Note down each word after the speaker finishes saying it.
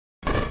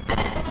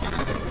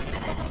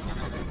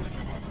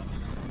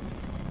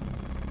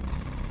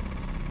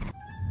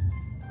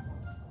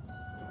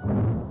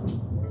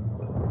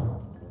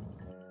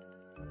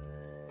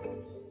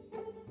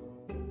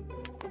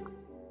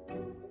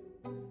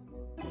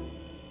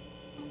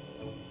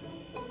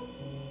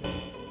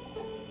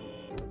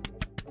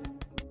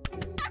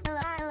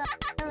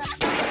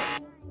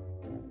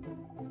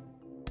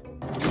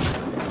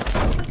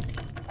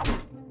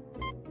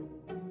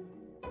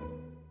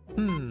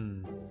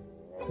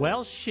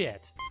Well,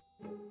 shit.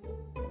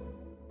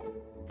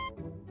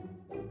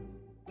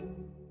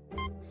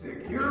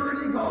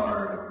 Security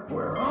guard,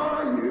 where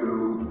are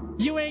you?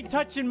 You ain't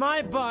touching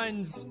my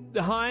buns,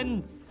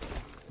 hun.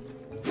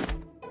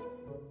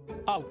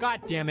 Oh,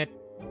 god damn it.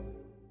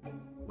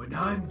 When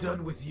I'm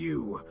done with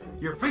you,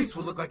 your face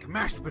will look like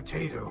mashed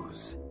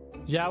potatoes.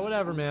 Yeah,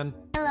 whatever, man.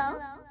 Hello?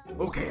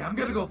 Okay, I'm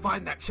gonna go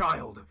find that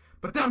child,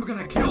 but then I'm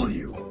gonna kill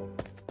you.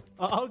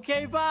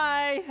 Okay,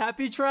 bye.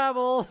 Happy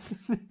travels.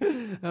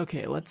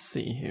 Okay, let's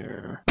see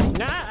here.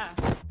 Nah!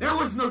 There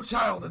was no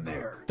child in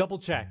there. Double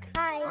check.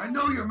 Hi. I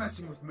know you're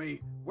messing with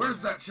me.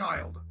 Where's that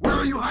child? Where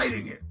are you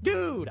hiding it?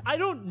 Dude, I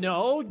don't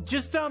know.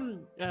 Just,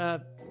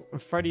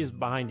 Freddy's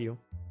behind you.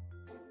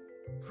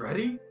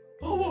 Freddy?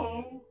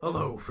 Hello.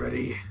 Hello,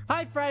 Freddy.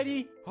 Hi,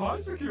 Freddy. Hi,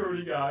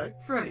 security guy.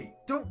 Freddy,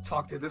 don't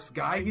talk to this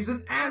guy. He's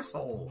an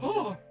asshole.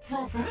 Oh,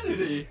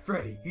 profanity.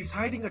 Freddy, he's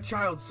hiding a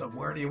child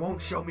somewhere and he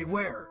won't show me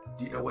where.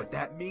 Do you know what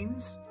that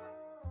means?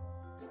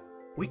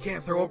 We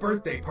can't throw a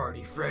birthday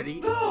party,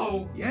 Freddy.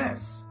 No.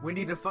 Yes, we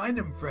need to find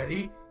him,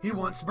 Freddy. He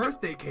wants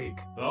birthday cake.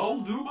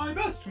 I'll do my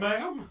best,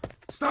 ma'am.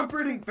 Stop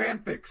reading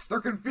fanfics.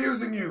 They're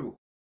confusing you.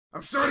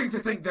 I'm starting to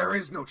think there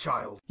is no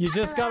child. You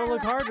just gotta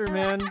look harder,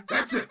 man.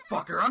 That's it,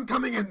 fucker. I'm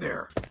coming in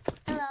there.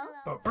 Hello?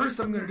 But first,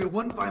 I'm gonna do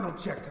one final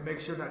check to make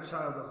sure that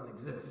child doesn't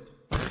exist.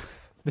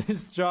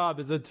 This job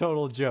is a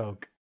total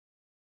joke.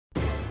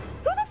 Who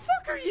the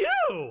fuck are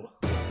you?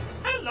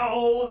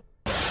 Hello.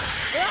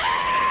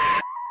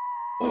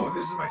 Oh,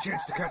 this is my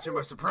chance to catch him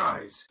by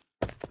surprise.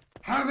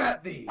 Have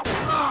at thee!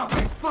 Ah,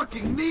 my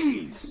fucking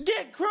knees!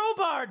 Get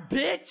crowbarred,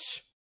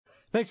 bitch!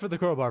 Thanks for the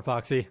crowbar,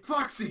 Foxy.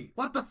 Foxy,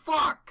 what the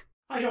fuck?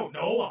 I don't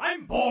know.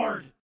 I'm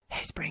bored.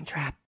 Hey,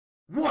 Springtrap.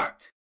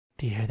 What?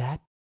 Do you hear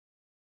that?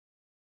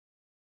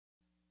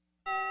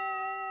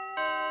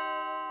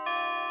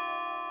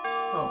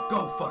 Oh,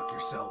 go fuck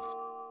yourself.